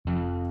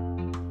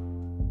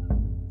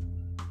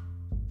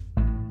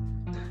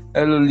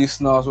Hello,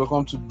 listeners.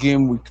 Welcome to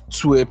Game Week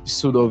 2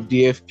 episode of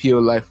the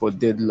FPL Life or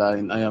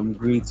Deadline. I am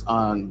great,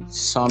 and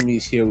Sammy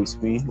is here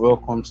with me.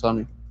 Welcome,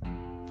 Sammy.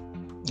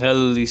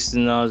 Hello,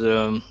 listeners.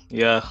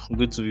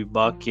 Good to be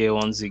back here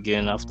once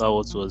again after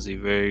what was a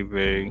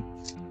very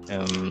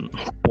um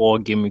poor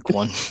game week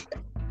one.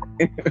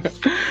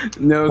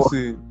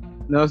 Nelson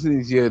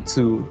is here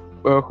too.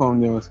 Welcome,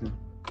 Nelson.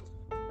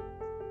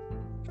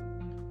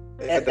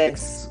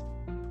 Thanks.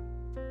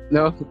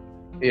 Nelson.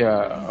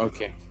 Yeah.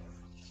 Okay.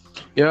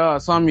 Yeah,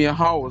 Sammy.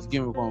 How was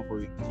Game Week 1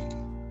 for you?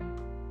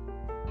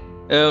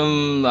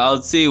 I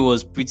would say it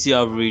was pretty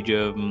average.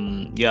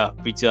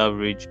 Pretty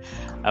average.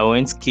 I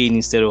went Kane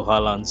instead of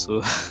Haaland,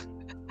 so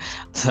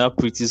that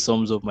pretty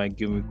sums up my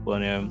game week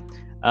one.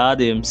 I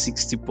had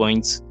 60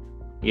 points.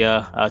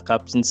 Yeah, I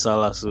captained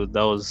Salah, so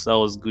that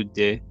was good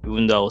there.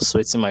 Even though I was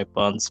sweating my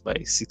pants by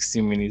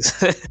 60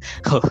 minutes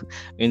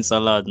when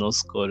Salah had not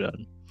scored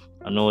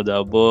and all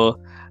that. But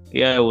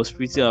yeah, it was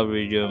pretty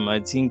average. I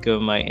think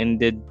I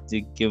ended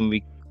the game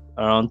week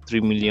around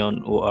 3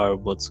 million OR,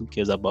 but who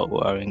cares about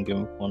OR in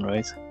game week one,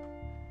 right?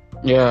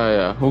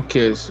 Yeah. Who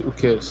cares?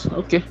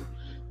 Okay.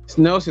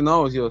 Nelson,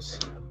 how was yours?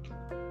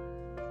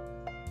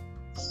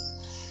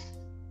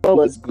 What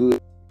was good?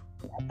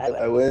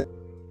 I went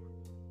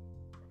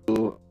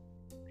to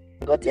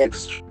got the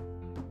extra.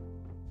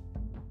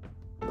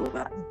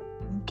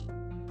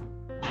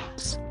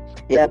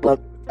 Yeah, but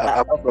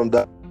apart from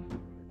that,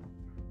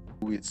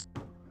 with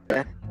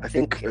I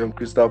think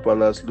Crystal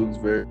Palace looks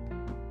very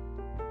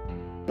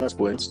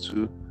points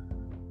too.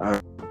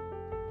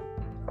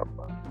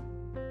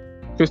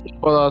 Crystal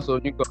Palace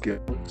or Newcastle?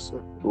 So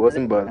it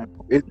wasn't bad.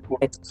 8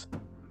 points.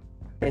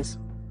 Yes.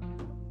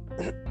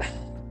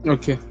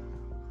 Okay.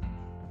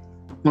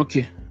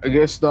 I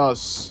guess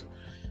that's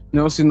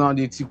Nelson had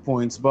 80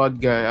 points. Bad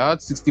guy. I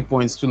had 60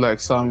 points too, like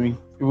Sammy.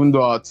 Even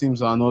though our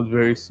teams are not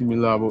very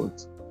similar,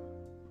 but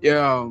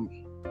yeah.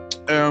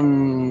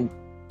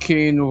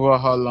 Kane over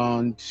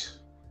Haaland.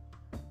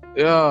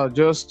 Yeah,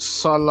 just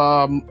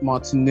Salah,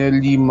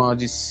 Martinelli,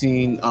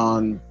 Madison,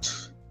 and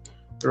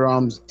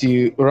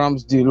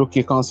Ramsdale.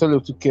 Okay, Cancelo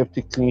too kept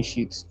a clean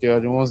sheet. They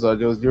are the ones that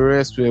just the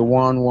rest were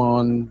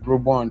 1-1.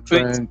 Robo and Wait,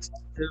 Trent.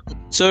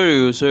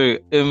 sorry.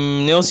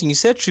 Nelson, you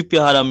said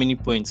Trippier had how many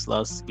points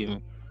last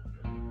game?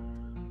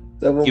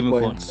 7 Give me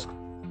points.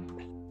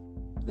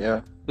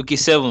 Yeah. Okay,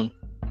 7.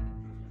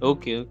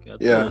 Okay. I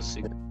thought Yeah. it was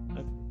 6.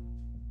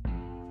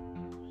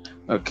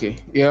 Okay,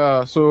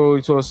 yeah. So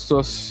it was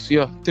just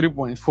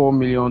 3.4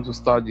 million to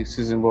start the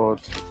season, but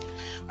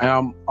I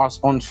am as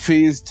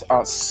unfazed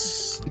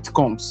as it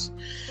comes.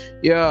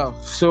 Yeah.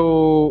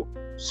 So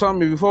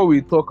Sammy, before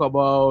we talk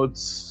about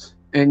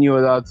any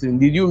other thing,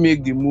 did you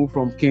make the move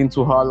from Kane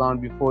to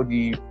Haaland before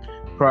the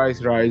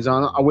price rise?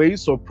 And were you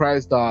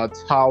surprised at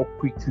how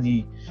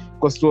quickly?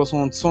 Because it was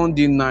on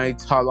Sunday night,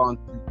 Haaland.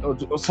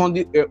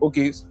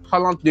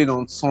 Haaland played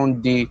on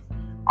Sunday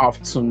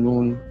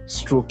afternoon,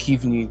 stroke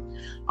evening,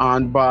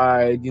 and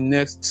by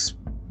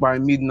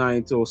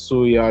midnight or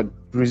so, he had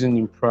risen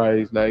in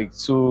price like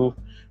so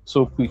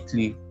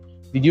quickly.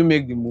 Did you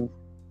make the move?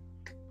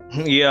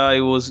 Yeah,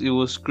 it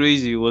was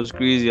crazy. It was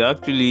crazy.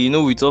 Actually,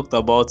 we talked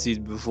about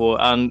it before,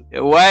 and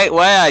why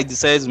I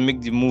decided to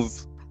make the move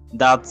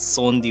that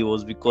Sunday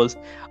was because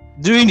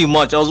during the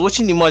match, I was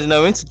watching the match and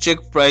I went to check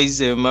price.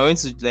 I went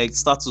to like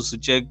status to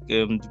check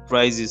the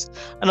prices,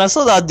 and I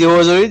saw that there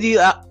was already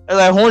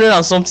like 100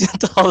 and something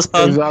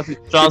thousand Exactly.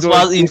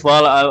 transfers in for.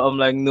 I'm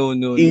like, no.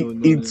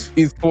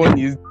 It's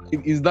funny.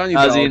 It's done it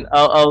As out. in,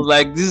 I was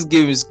like, this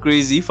game is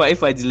crazy. If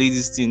I delay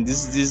this thing,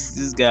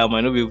 this guy, I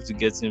might not be able to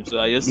get him. So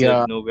I just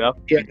said, no, we have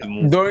to make the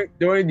move.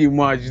 During the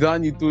match,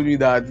 Danny told me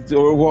that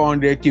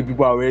 100k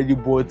people are already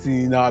bought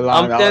in our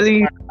land. I'm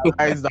telling you.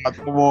 Guys, that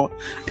come on,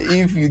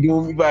 if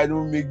I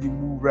don't make the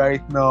move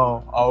right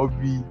now, I'll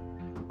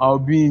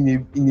be in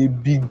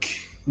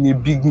a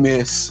big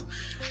mess.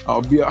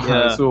 I'll be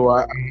Yeah. so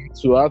I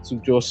had to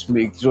just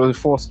make. It was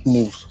the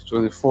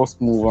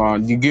first move.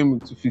 And the game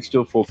with the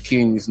fixture for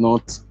Kane is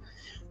not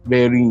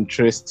very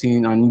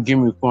interesting, and in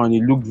game week 1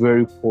 he looked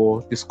very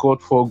poor. They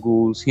scored 4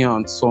 goals, he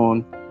and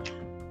Son.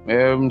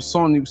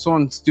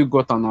 Son still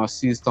got an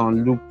assist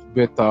and looked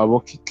better,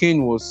 but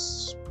Kane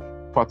was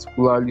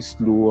particularly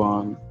slow,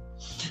 and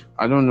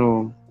I don't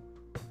know,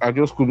 I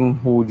just couldn't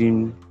hold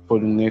him for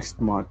the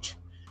next match.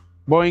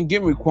 But in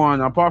game week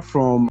 1, apart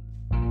from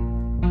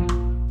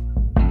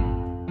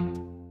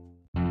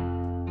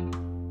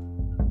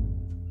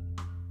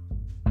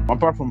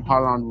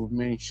Haaland we've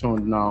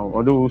mentioned now,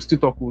 although we'll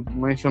still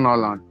mention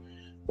Haaland.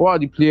 Who are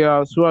the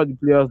players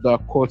that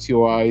caught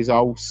your eyes? I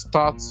will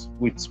start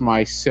with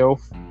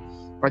myself.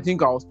 I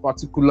think I was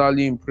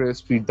particularly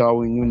impressed with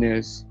Darwin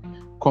Núñez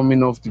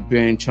coming off the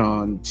bench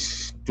and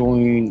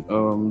doing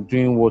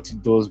what he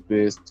does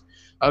best.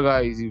 That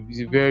guy is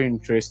a very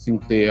interesting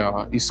player.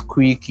 He's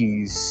quick.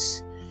 He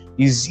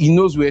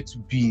knows where to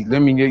be.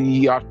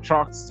 He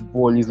attracts the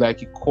ball. He's like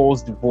he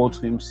calls the ball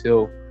to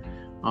himself,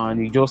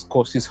 and he just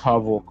causes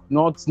havoc.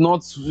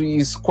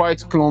 He's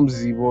quite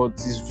clumsy, but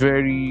he's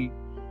very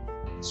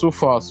So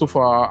far,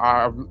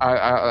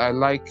 I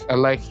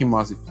like him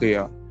as a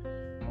player.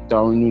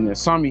 Darwin Núñez.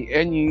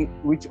 Sammy,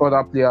 which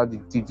other player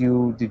did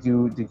you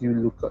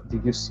look at?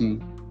 Did you see?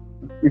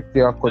 Which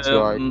player caught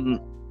your eye?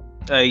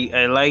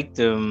 I liked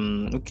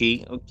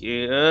okay.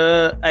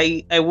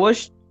 I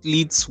watched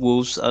Leeds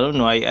Wolves. I don't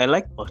know. I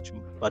like Patrick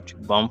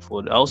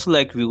Bamford. I also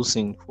like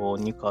Wilson for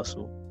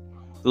Newcastle.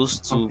 Those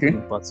two Okay.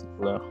 in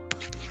particular.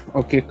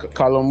 Okay,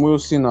 Callum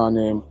Wilson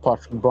and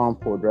Patrick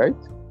Bamford, right?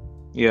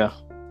 Yeah.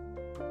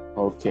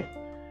 Okay.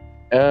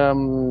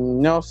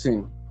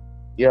 Nelson.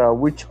 Yeah,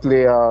 which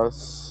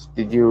players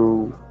did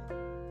you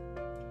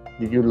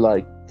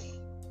like?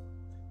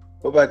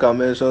 Hope I can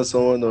mention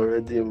someone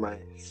already in my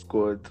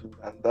squad,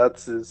 and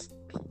that is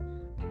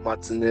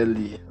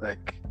Martinelli.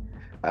 Like,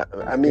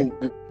 I mean,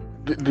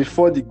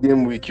 before the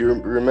game week, you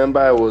remember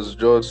I was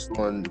just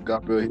on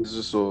Gabriel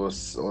Jesus or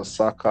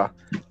Saka,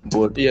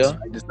 but Yeah.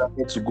 I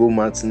decided to go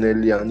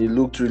Martinelli, and he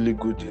looked really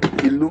good.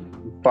 He looked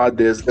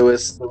farthest. There were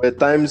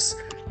times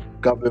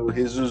Gabriel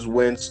Jesus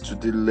went to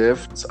the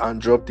left and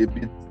dropped a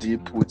bit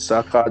deep, with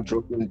Saka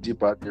dropping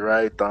deep at the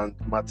right, and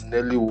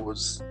Martinelli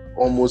was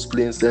almost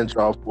playing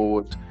central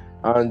forward.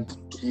 And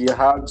he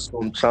had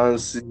some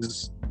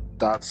chances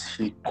that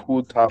he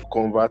could have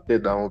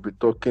converted, and we'll be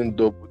talking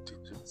double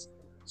digits.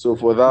 So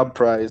for that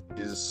price,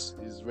 is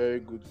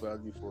very good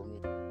value for me.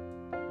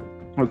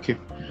 Okay.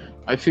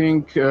 I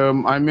think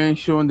I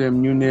mentioned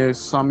Núñez,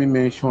 Sammy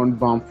mentioned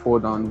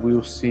Bamford and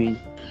Wilson.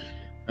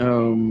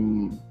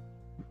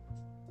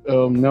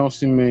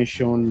 Nelson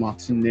mentioned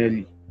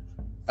Martinelli.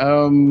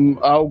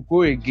 I'll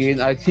go again.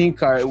 I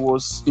think I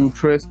was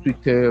impressed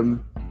with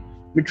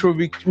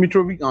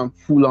Mitrovic and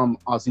Fulham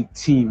as a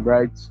team,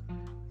 right?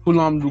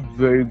 Fulham looked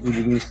very good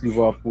against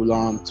Liverpool,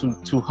 and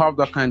to have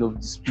that kind of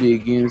display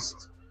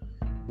against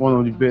one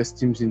of the best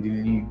teams in the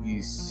league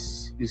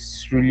is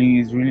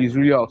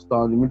really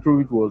outstanding.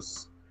 Mitrovic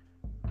was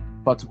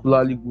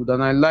particularly good,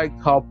 and I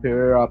liked how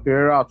Pereira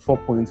at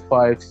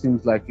 4.5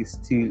 seems like he's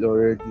still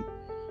already.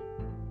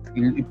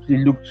 He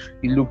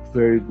looked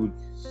very good.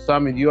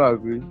 Sammy, do you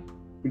agree?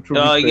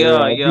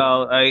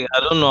 I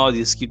don't know how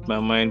they skipped my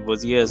mind,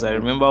 but yes, I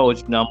remember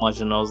watching that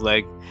match and I was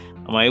like,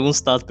 I might even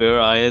start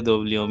Pereira ahead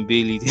of Leon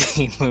Bailey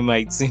in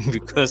my team,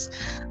 because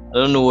I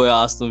don't know what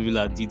Aston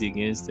Villa did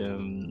against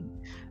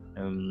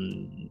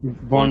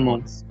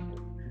Bournemouth.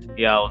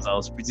 Yeah, I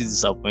was pretty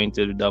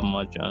disappointed with that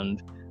match,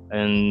 and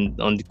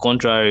on the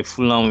contrary,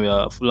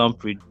 Fulham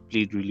played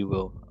really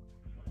well.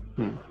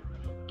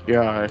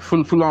 Yeah,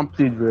 Fulham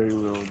played very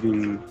well.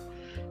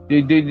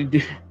 They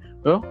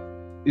well,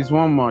 it's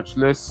one match.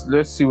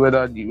 Let's see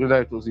whether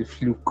it was a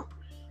fluke.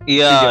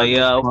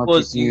 Yeah. Of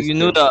course, you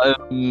know that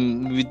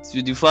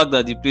with the fact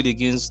that they played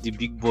against the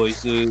big boys,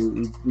 so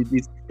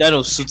it kind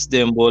of suits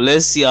them. But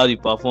let's see how they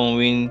perform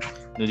when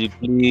they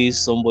play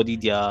somebody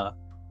their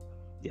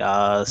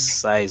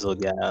size or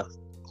their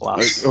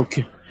class.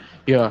 Okay,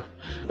 yeah.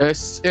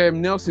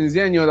 Nelson, is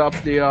there any other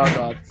player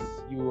that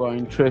you are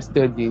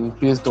interested in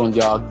based on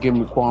their game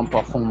week 1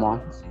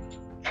 performance?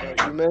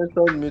 You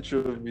mentioned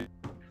Mitrovic.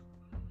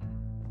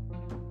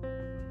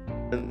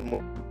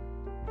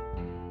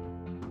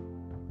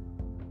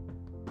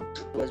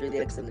 Was really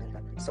excellent.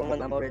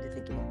 Someone I'm already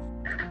thinking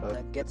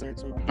of getting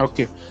into.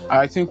 Okay,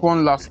 I think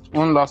one last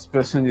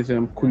person is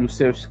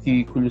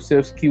Kulusevski.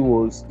 Kulusevski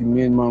was the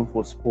main man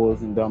for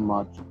Spurs in that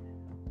match,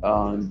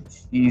 and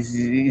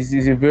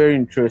he's a very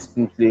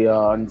interesting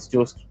player, and it's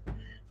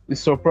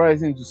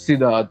surprising to see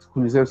that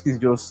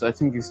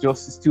Kulusevski is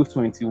still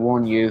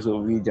 21 years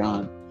of age,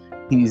 and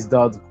he's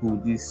that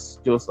good. He's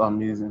just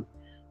amazing,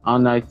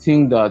 and I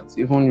think that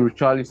even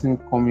Richarlison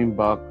coming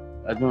back,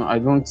 I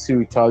don't see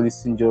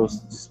Richarlison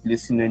just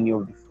displacing any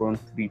of the front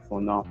three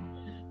for now.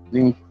 I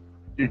think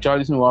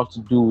Richarlison will have to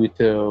do with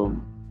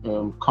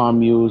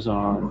cameos,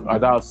 and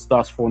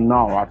that's for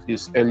now, at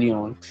least early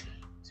on,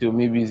 till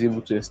maybe he's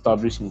able to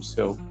establish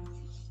himself.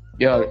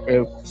 Yeah,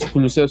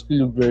 Kulusevski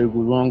looked very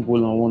good, 1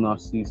 goal and 1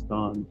 assist,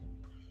 and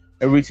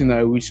everything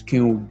I wish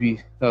Kane would be.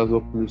 That's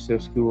what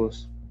Kulusevski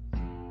was.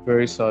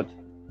 Very sad.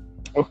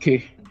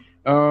 Okay.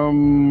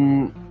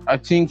 I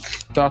think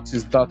that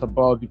is that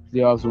about the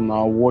players on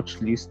our watch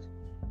list.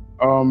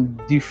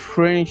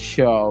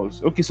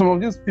 Differentials. Okay, some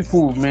of these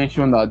people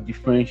mentioned that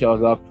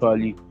differentials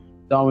actually.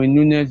 Darwin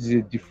Núñez is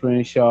a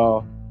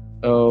differential.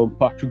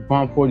 Patrick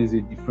Bamford is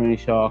a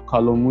differential.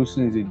 Callum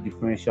Wilson is a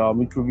differential.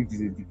 Mitrovic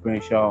is a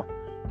differential.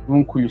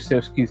 Even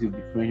Kulusevski is a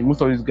differential.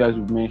 Most of these guys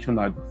we've mentioned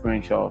are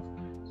differentials.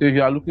 So if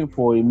you are looking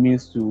for a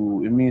means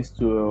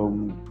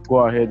to go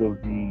ahead of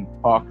the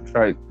pack,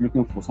 try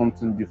looking for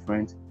something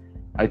different,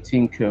 I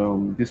think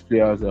these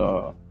players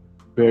are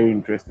very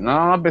interesting.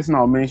 Another person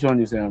I'll mention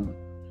is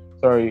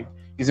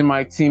he's in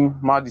my team,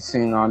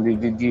 Madison, and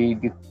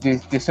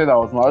they said I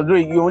was although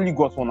he only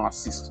got 1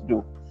 assist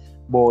though,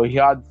 but he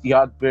had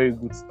very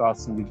good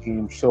starts in the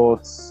game,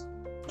 shots,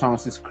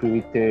 chances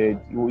created.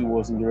 He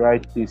was in the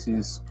right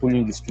places,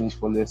 pulling the strings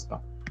for Leicester.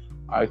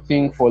 I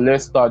think for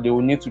Leicester, they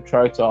will need to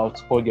try to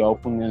outscore their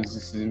opponents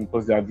this season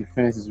because their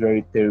defense is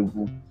very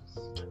terrible.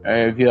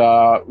 If you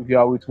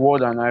are with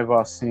Ward and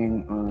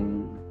Iverson,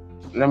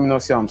 let me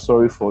not say I'm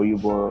sorry for you,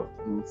 but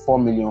 4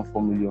 million,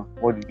 4 million.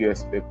 What did you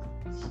expect?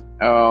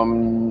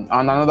 And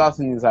another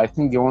thing is, I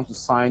think they want to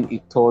sign a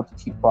third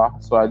keeper.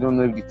 So I don't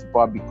know if the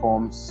keeper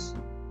becomes,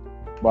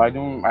 but I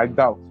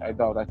doubt. I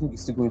think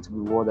it's still going to be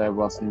Ward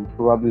Iverson.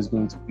 Probably is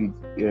going to be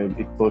a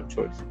third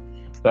choice.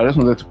 So I just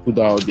wanted to put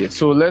that out there.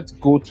 So let's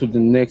go to the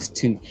next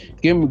thing.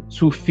 Game week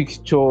 2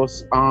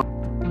 fixtures and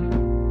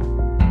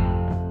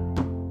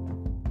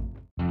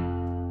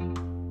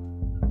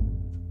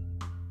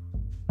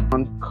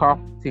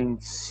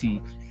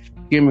captaincy.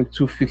 Game week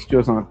 2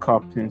 fixtures and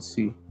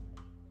captaincy.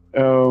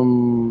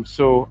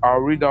 So I'll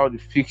read out the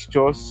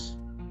fixtures.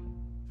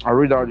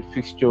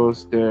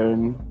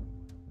 Then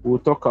we'll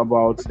talk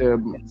about.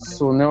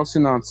 So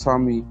Nelson and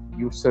Sammy,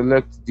 you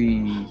select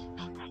the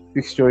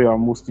fixture you are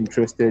most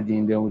interested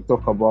in. Then we'll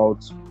talk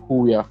about who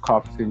we are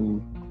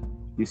captaining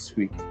this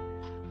week.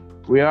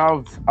 We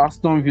have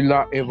Aston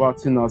Villa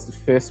Everton as the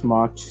first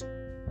match.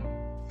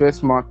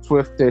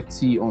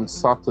 12:30 on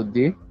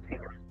Saturday.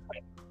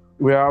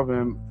 We have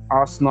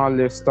Arsenal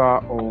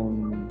Leicester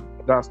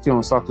that's still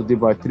on Saturday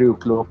by 3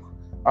 o'clock.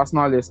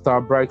 Arsenal Leicester,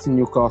 Brighton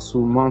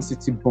Newcastle, Man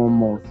City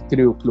Bournemouth,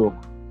 3 o'clock.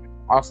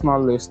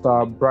 Arsenal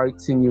Leicester,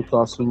 Brighton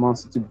Newcastle, Man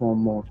City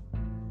Bournemouth,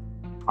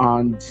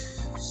 and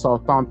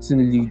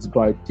Southampton Leeds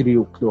by 3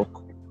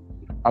 o'clock,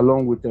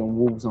 along with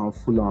Wolves and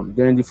Fulham.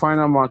 Then the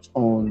final match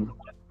on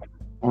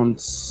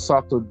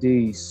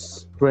Saturday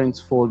is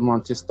Brentford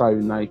Manchester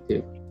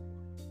United.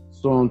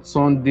 So on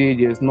Sunday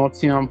there's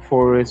Nottingham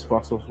Forest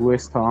versus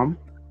West Ham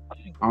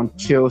and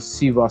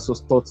Chelsea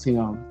versus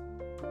Tottenham,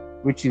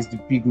 which is the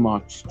big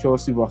match.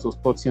 Chelsea versus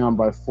Tottenham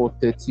by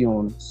 4:30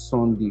 on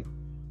Sunday,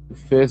 the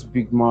first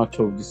big match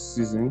of the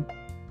season.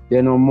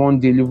 Then on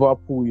Monday,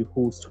 Liverpool will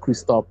host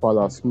Crystal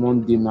Palace.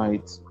 Monday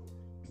night,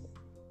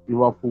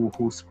 Liverpool will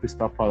host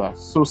Crystal Palace.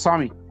 So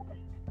Sammy,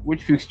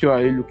 which fixture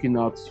are you looking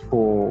at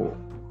for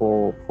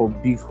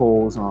big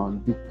hauls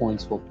and big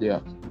points for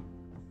players?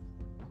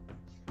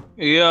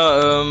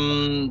 Yeah,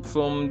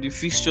 from the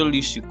fixture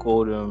list you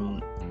called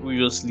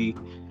previously,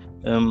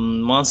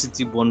 Man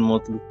City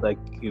Bournemouth looked like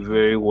a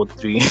very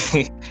watering,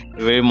 a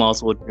very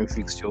mouth-watering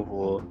fixture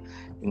for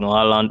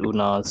Haaland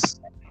owners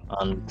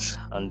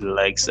and the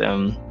likes.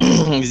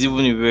 It's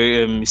even a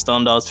very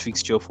standout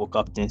fixture for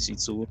captaincy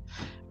too.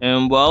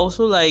 But I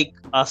also like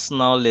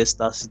Arsenal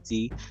Leicester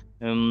City.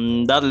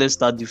 That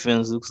Leicester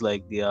defense looks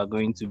like they are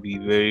going to be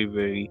very,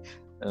 very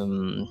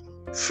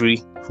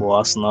free for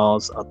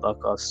Arsenal's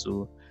attackers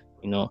to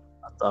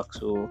attack.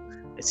 So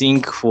I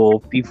think for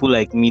people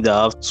like me that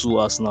have two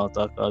Arsenal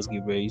attackers,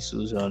 Gabriel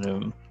Jesus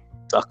and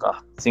Saka,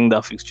 I think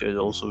that fixture is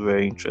also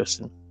very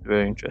interesting.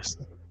 Very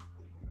interesting.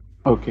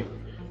 Okay.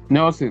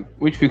 Nelson,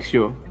 which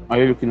fixture are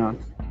you looking at?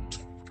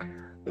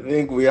 I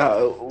think we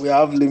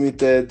have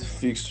limited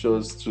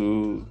fixtures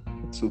to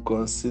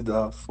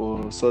consider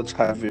for such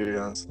high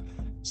variance.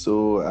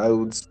 So I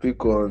would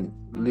speak on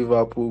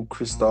Liverpool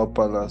Crystal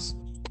Palace.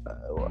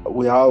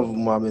 We have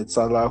Mohamed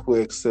Salah, who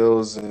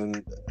excels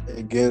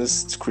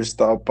against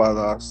Crystal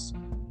Palace,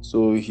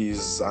 so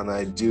he's an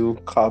ideal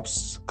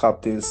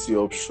captaincy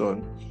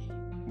option.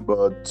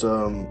 But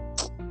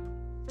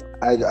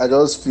I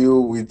just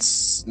feel with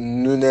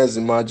Nunes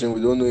emerging,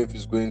 we don't know if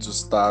he's going to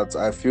start.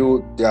 I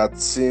feel their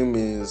team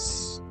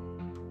is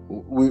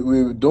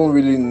we don't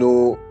really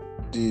know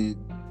the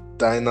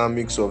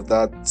dynamics of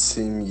that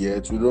team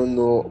yet. We don't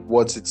know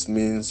what it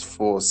means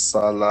for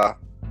Salah.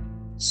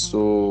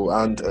 So,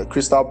 and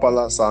Crystal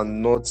Palace are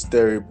not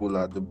terrible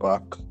at the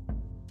back.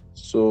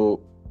 So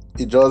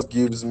it just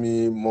gives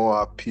me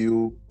more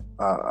appeal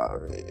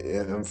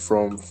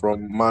from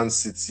Man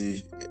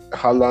City.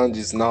 Haaland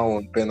is now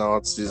on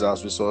penalties,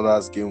 as we saw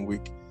last game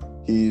week.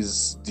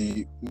 He's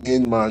the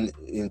main man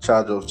in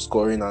charge of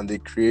scoring, and they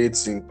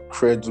create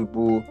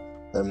incredible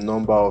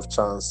number of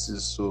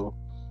chances. So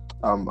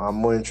I'm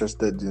more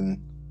interested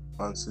in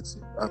Man City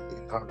and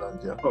in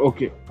Haaland. Yeah.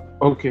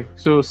 Okay.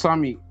 So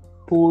Sammy,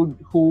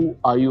 who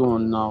are you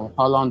on now?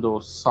 Haaland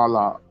or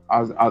Salah?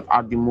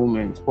 At the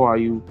moment, who are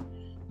you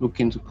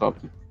looking to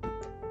captain?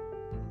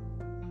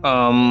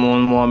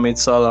 On Mohamed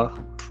Salah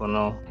for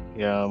now.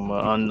 Yeah,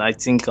 and I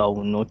think I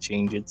will not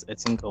change it.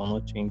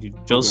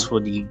 Just for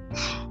the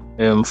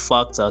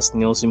fact, as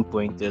Nelson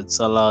pointed,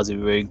 Salah has a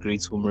very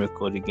great home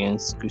record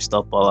against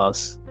Crystal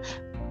Palace,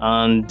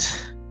 and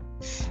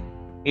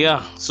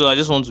yeah, so I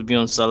just want to be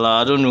on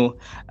Salah. I don't know.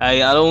 I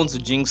don't want to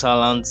jinx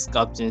Haaland's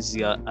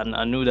captaincy, and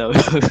I know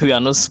that we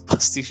are not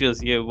superstitious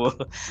here,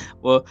 but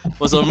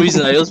for some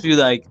reason I just feel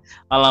like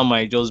Haaland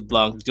might just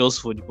blank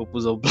just for the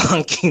purpose of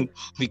blanking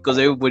because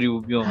everybody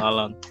will be on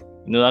Haaland.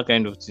 That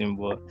kind of thing.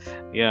 But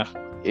yeah.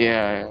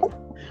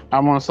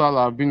 I'm on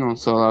Salah. I've been on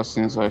Salah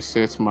since I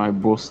set my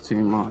boss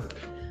team.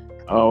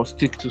 I'll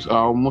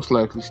most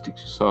likely stick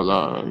to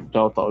Salah. I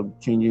doubt I'll be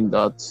changing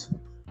that.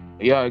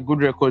 Yeah, a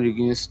good record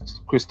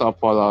against Crystal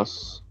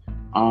Palace,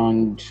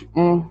 and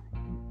I'm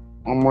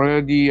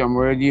already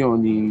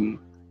on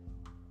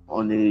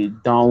a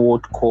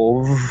downward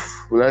curve.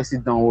 Will I say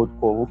downward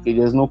curve? Okay,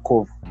 there's no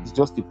curve. It's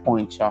just a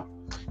point. I'm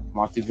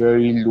at a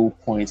very low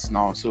point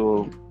now,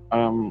 so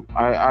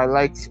I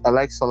like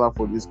Salah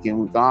for this game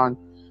week, and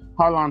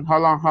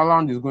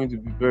Haaland is going to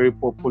be very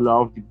popular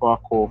off the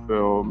back of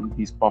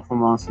his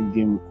performance in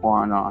game week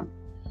one. And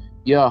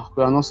yeah,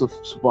 we are not so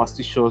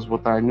superstitious,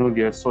 but I know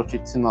there's such a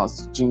thing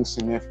as jinx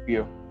in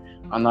FPL,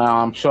 and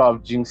I'm sure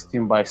I've jinxed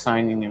him by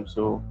signing him.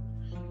 So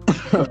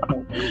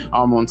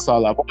I'm on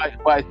Salah, but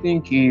I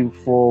think if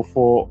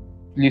for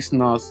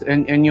listeners,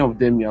 any of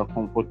them you are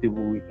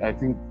comfortable with, I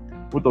think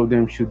both of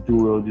them should do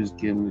well this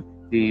game.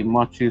 The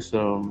matchups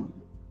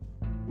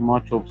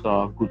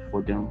are good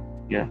for them.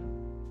 Yeah,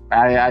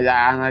 and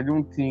I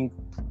don't think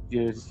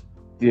there's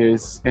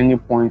any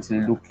point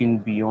in looking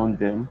beyond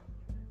them,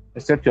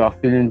 except you are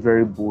feeling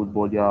very bold.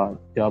 But they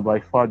are by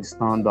far the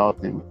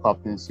standout in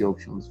captaincy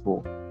options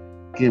for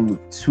game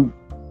week 2.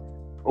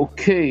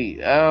 Okay,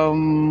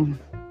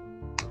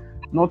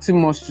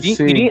 nothing much to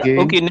say again.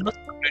 Okay,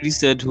 Nelson already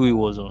said who he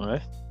was on,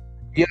 right?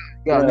 Yeah.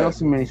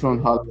 Nelson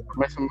mentioned Haaland.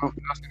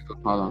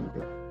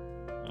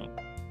 Yeah.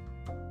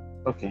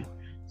 Okay.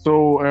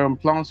 So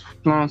plans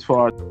for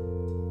our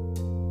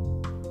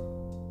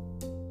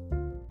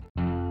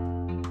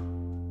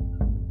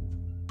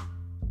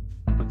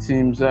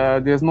teams.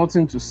 There's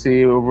nothing to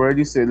say. We've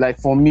already said. Like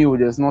for me,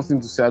 there's nothing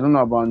to say. I don't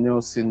know about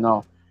Nelson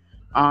now.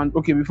 And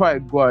okay, before I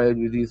go ahead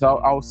with this,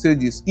 I'll say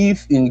this: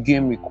 if in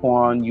game week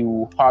 1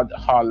 you had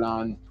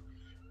Haaland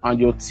and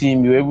your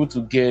team, you're able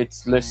to get,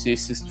 let's say,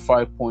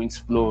 65 points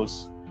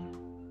plus,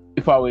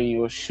 if I were in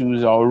your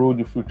shoes, I'll roll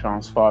the free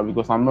transfer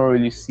because I'm not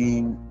really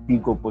seeing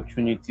big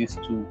opportunities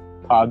to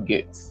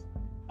target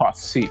per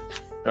se,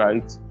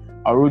 right?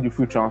 I'll roll the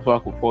free transfer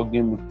for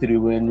game week 3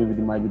 when maybe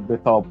there might be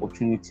better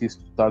opportunities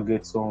to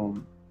target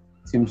some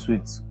teams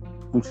with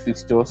good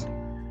fixtures.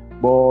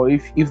 But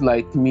if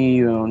like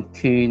me on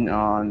Kane,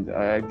 and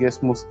I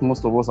guess most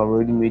of us have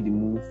already made the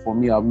move. For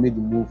me, I've made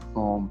the move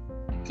from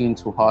Kane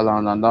to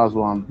Haaland, and that's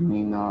what I'm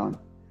doing.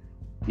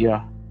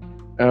 Yeah.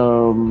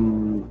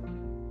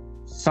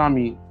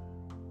 Sammy,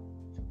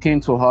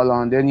 Kane to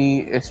Haaland,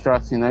 any extra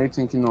thing? Are you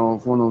thinking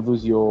of one of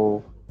those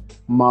your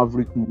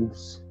maverick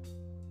moves?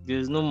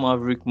 There's no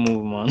maverick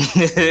move, man.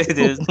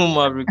 There's no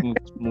maverick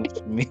move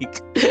to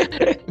make.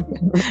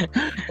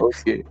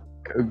 Okay.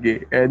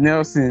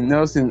 Nelson,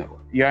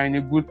 you're in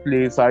a good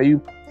place. Are you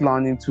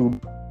planning to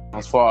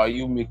transfer? Are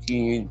you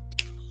making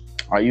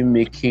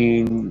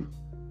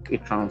a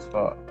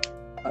transfer?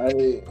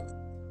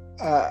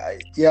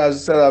 Yeah,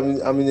 as I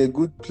said, I'm in a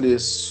good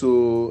place,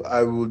 so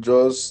I will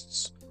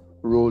just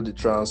roll the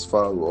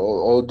transfer.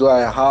 Although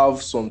I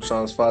have some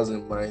transfers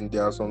in mind,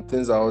 there are some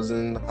things I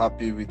wasn't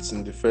happy with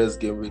in the first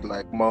game week,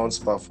 like Mount's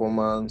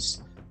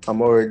performance.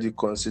 I'm already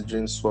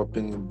considering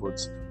swapping him, but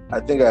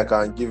I think I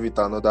can give it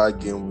another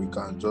game week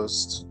and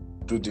just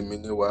do the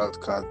mini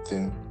wildcard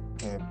thing.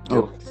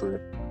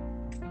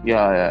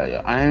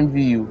 Yeah. I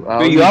envy you.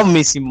 Wait, you have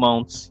Messi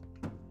Mount?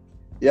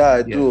 Yeah,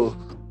 I do.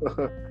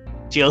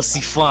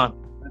 Chelsea fan.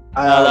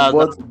 I am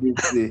what they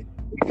say.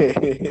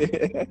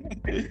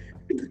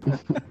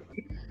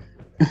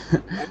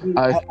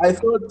 I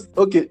thought,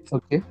 okay.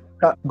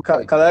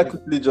 Can I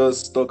quickly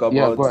just talk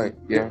about go ahead.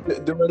 Yeah.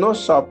 They were not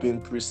sharp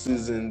in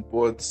preseason,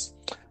 but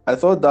I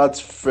thought that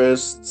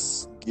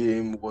first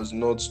game was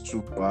not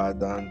too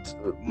bad, and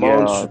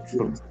Mount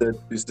should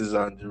set pieces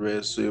and the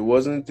rest. So it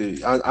wasn't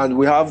and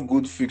we have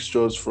good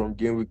fixtures from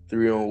game week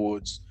 3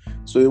 onwards.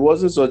 So it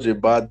wasn't such a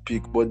bad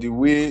pick, but the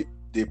way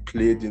they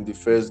played in the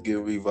first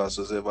game week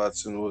versus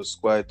Everton was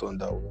quite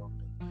underwhelming.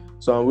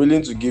 So I'm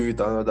willing to give it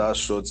another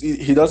shot.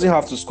 He doesn't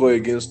have to score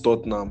against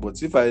Tottenham,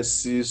 but if I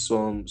see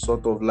some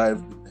sort of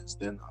liveliness,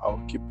 then I'll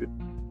keep it.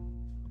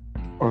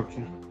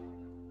 Okay.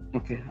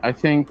 I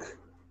think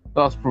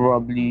that's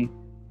probably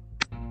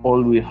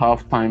all we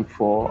have time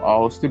for.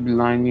 I'll be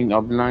lining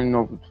up with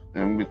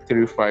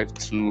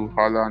 3-5-2,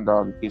 Haaland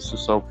and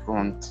Jesus up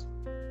front.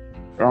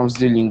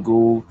 Ramsdale in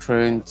goal,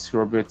 Trent,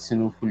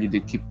 Robertson, hopefully they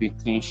keep a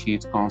clean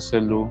sheet,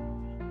 Cancelo,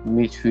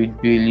 midfield,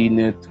 Bailey,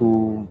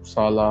 Neto,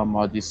 Salah,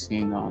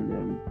 Maddison,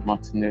 and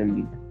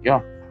Martinelli.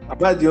 Yeah.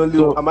 Am I the only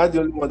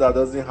one that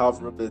doesn't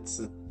have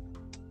Robertson?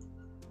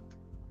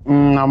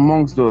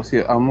 Amongst us,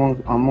 yeah,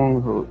 among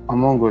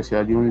us,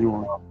 yeah, the only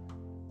one.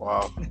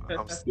 Wow,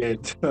 I'm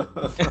scared.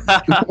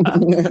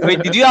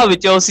 Wait, did you have a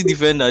Chelsea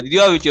defender? I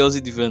have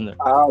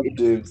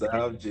James.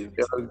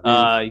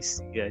 I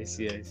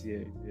see.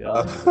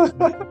 Yeah.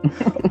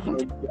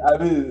 I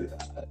mean,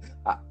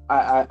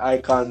 I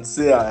can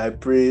say I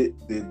pray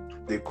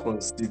they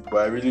concede, but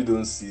I really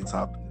don't see it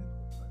happening.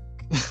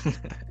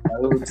 I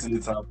don't see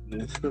it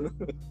happening.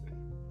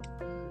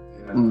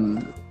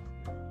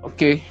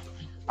 Okay.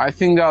 I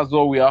think that's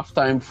all we have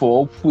time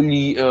for.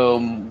 Hopefully,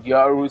 the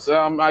arrows.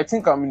 I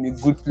think I'm in a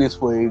good place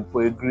for a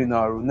green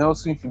arrow.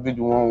 Nelson should be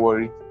the one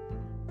worried.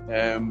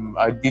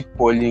 I did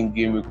poorly in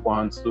game week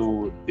 1,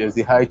 so there's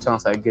a high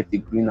chance I get a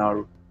green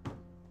arrow.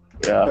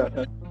 Yeah.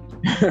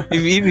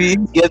 if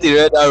you get a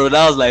red arrow,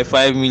 that was like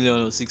 5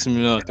 million or 6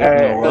 million.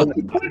 I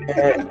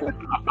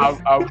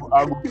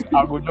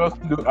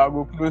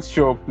will close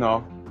shop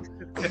now.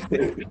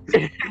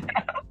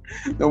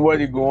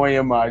 Nobody go on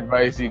hear my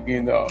advice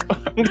again now.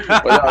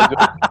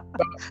 But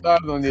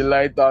that's on the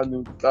lighter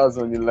note. That's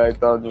on the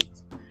lighter note.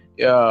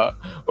 Yeah.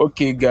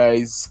 Okay,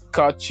 guys.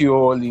 Catch you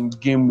all in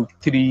game week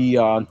 3,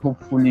 and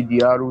hopefully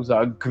the arrows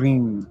are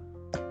green.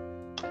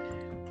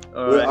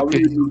 All Well, right. are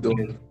we really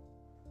done?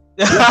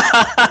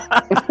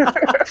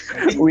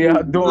 We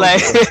are done.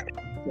 like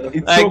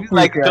It's so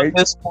like quick, right?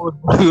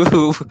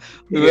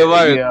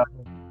 whoever Yeah.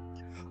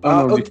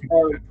 None of Okay. the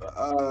people.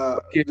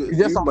 Okay. Do Is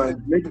there you something?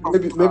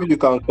 mind? Maybe you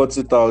can cut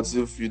it out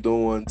if you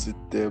don't want it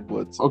there.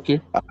 But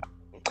Okay.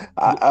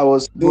 I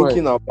was Go ahead.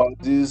 thinking about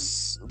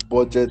this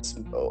budget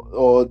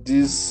or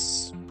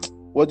this,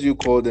 what do you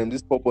call them?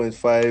 This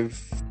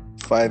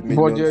 4.5 million,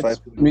 Budget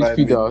 5.5 million.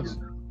 midfielders.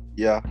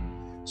 Yeah.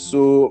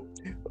 So,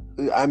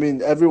 I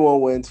mean,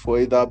 everyone went for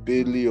either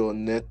Bailey or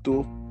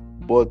Neto,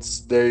 but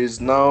there is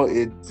now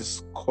a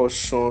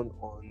discussion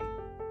on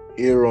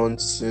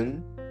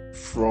Aronson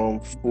from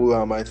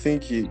Fulham. I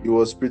think he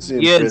was pretty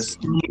Yes,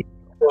 impressive.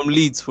 from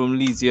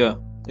Leeds, yeah.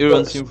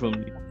 Erling from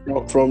Leeds.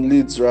 From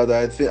Leeds, rather.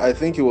 I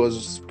think it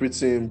was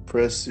pretty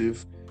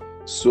impressive.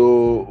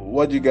 So,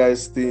 what do you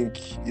guys think?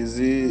 Is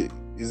he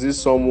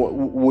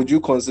someone? Would you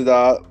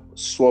consider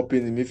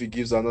swapping him if he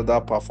gives another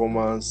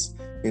performance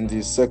in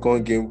the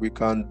second game week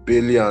and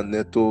Bailey and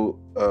Neto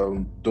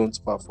don't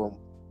perform?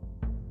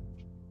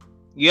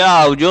 Yeah,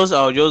 I'll just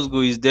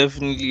go. It's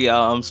definitely.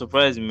 I'm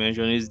surprised you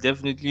mentioned.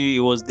 It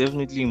was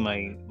definitely in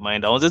my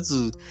mind. I wanted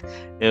to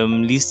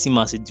list him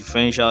as a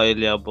differential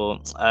earlier,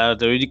 but I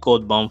had already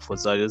called Bamford,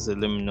 so I just said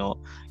let me know,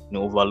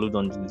 overload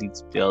on the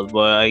Leeds players.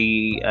 But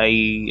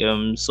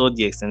I saw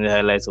the extended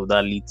highlights of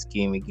that Leeds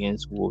game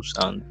against Wolves,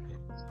 and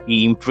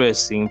he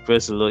impressed a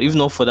lot. If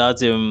not for that,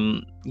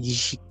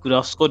 he could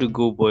have scored a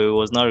goal, but it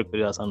was not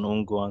recorded as an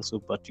own goal, and so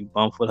Patrick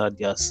Bamford had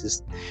the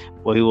assist.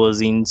 But he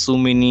was in so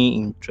many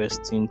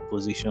interesting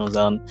positions,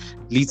 and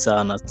Leeds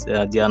are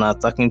they are an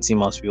attacking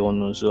team, as we all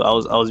know. So I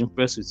was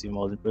impressed with him.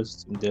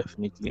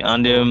 Definitely.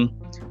 And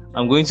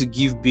I'm going to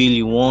give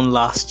Bailey one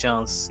last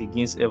chance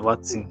against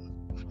Everton.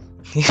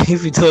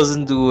 If he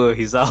doesn't do well,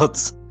 he's out.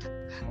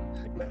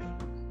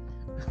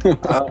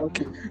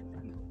 Okay.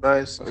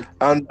 Nice.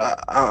 And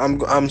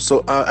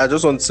I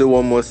just want to say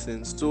one more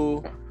thing.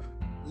 So,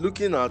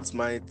 looking at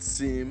my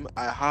team,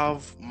 I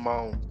have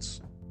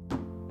Mount.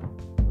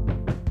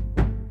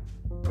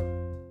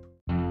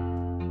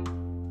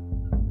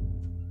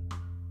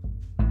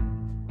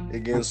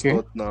 Against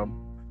Tottenham,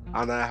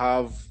 and I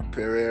have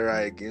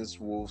Pereira against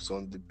Wolves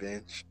on the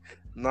bench.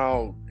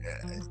 Now,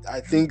 I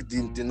think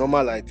the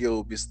normal idea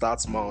will be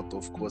start Mount,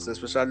 of course,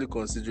 especially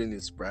considering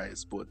his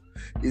price. But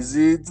is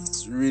it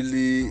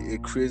really a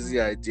crazy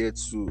idea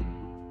to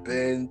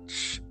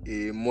bench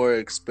a more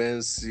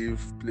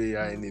expensive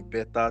player in a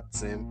better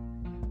team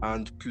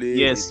and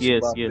play a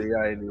cheaper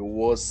player in a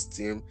worse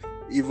team,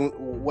 even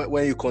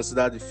when you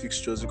consider the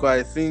fixtures? Because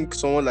I think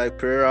someone like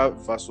Pereira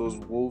versus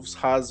Wolves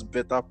has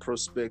better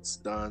prospects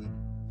than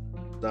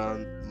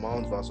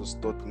Mount versus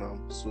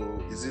Tottenham. So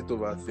is it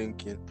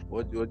overthinking?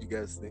 What do you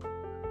guys think?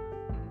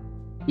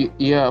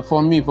 Yeah,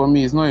 for me,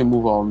 it's not a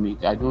move I'll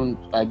make. I don't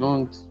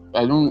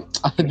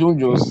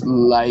just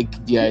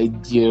like the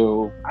idea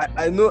of.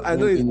 I know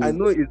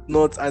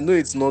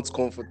it's not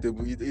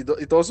comfortable.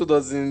 It also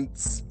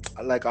doesn't,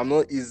 like, I'm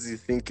not easy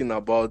thinking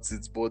about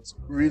it. But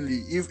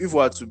really, if we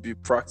are to be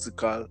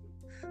practical,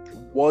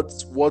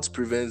 what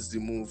prevents the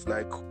move?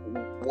 Like,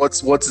 what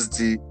is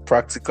the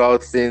practical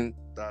thing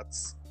that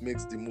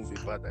makes the move a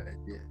bad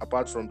idea,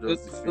 apart from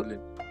just the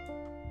feeling?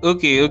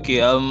 Okay.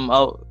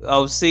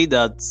 I'll say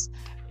that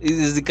it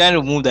is the kind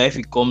of move that if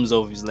it comes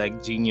off is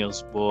like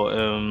genius, but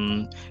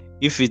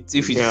if it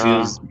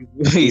feels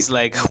it's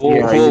like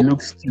it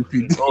looks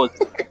stupid.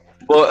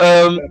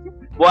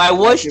 But I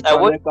watched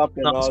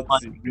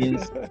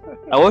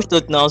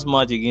Tottenham's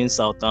match against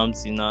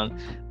Southampton,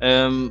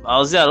 and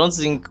I'll say I don't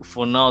think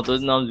for now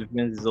Tottenham's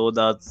defense is all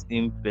that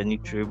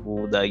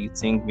impenetrable that you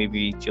think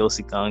maybe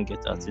Chelsea can't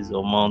get at it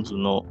or Mount will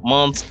not.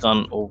 Mount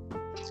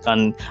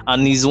can,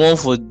 and he's one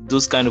for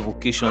those kind of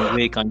occasions where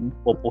he can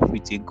pop off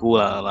with a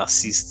goal and an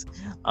assist,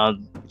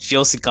 and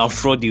Chelsea can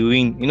fraud the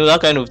win,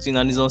 that kind of thing,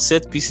 and he's on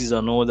set pieces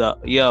and all that.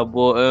 Yeah,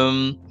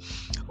 but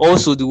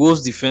also the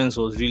Wolves defense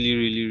was really,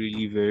 really,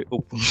 really very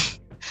open.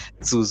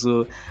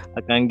 So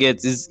I can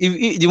get this.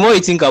 If the more you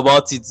think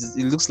about it,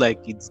 it looks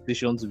like it's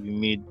decision to be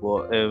made.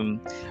 But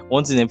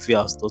one thing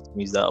FA has taught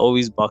me is that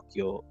always back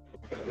your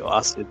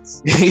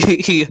assets,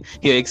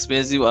 your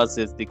expensive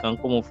assets. They can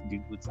come off with the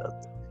goods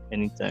at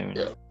any time.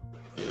 Yeah.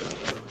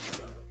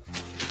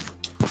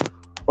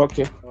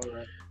 Okay. All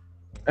right.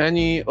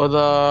 Any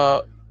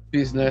other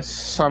business,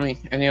 Sammy?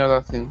 Any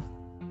other thing?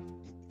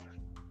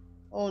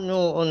 Oh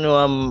no,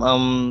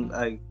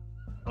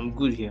 I'm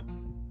good here.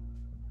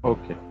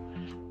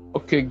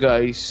 Okay,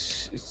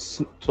 guys.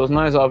 It was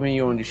nice having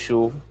you on the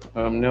show,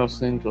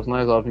 Nelson. It was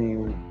nice having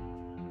you,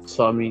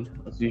 Sammy,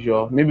 as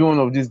usual. Maybe one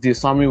of these days,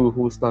 Sammy will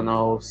host and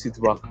I'll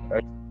sit back.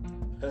 Right?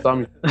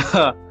 Sammy.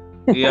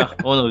 Yeah,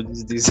 one of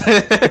these days.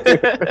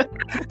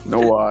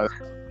 No worries.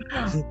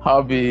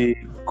 Have a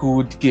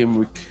good game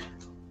week.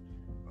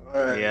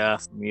 All right. Yeah,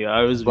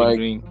 I always be Bye.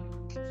 green.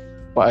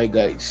 Bye,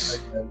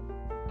 guys.